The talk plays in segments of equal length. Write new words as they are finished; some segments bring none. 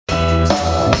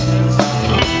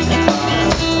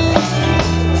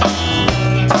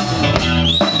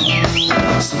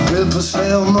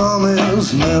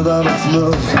is made out of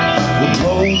love. We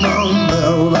blow my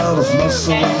melt out of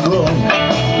muscle and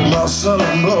bone, muscle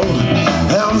and bone,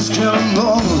 and skin and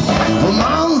bone. A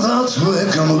man that's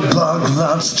weak and a bug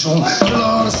that's strong. You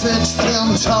know the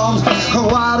 16 tons, and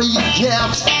what do you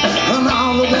get?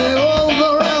 Another day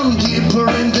older and deeper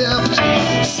in depth.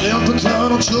 Simple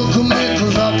turtle choke me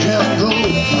cause I can't go.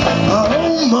 I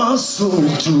owe my soul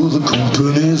to the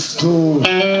company store.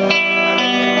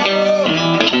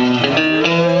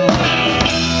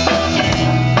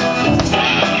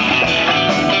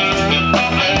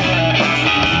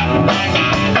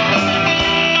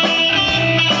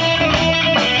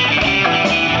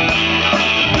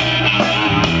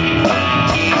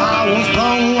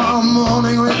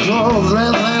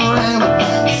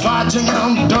 Fighting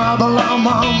and double on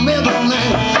my middle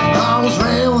name. I was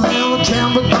railed in a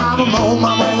camp, but I don't know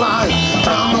my whole life.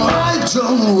 I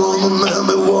don't wanna let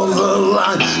me walk the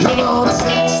line. You know the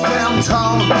 16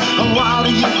 tons, and what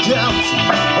do you get?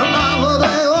 Another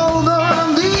day older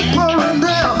and deeper in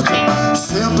depth.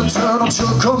 Simple turtle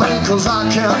choke me cause I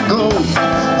can't go.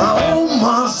 I owe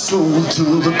my soul to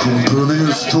the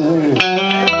company store.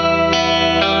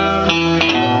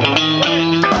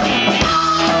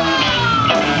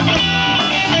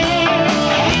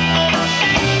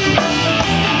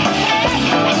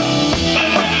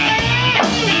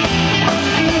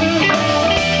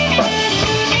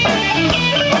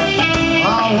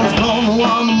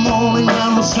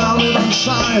 Solid and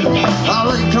shine. I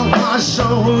lay up my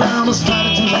soul and I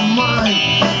started to the mind.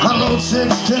 I load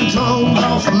 16 tons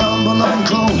off number 9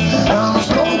 cold, and I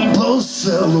stole both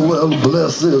cell. Well,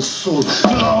 bless this soul.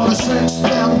 Lord,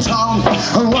 16 tons,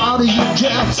 and what do you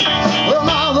get?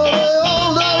 Another day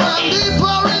older and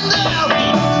deeper in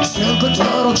depth. Simple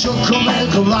turtle choke me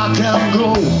cause I can't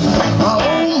go. I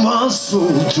owe my soul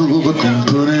to the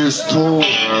company store.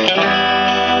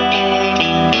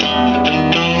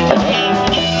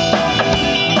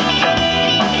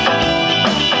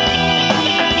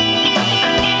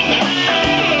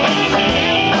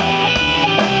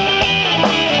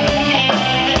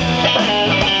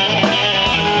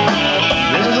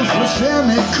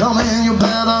 Coming, you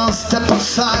better step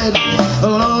aside.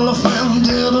 All of them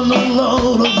did and a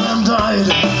load of them died.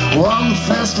 One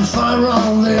fast to fire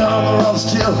on the other of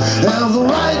steel. If the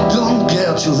right don't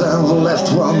get you, then the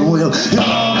left one will. You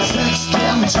know the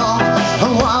 16 tons,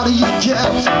 and what do you get?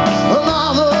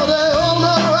 Another day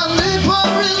older and deeper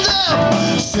in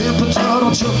depth. Simple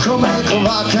turtle choke me cause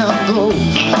I can't go.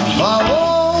 I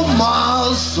owe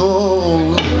my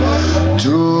soul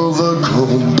to the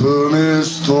company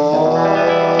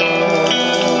store.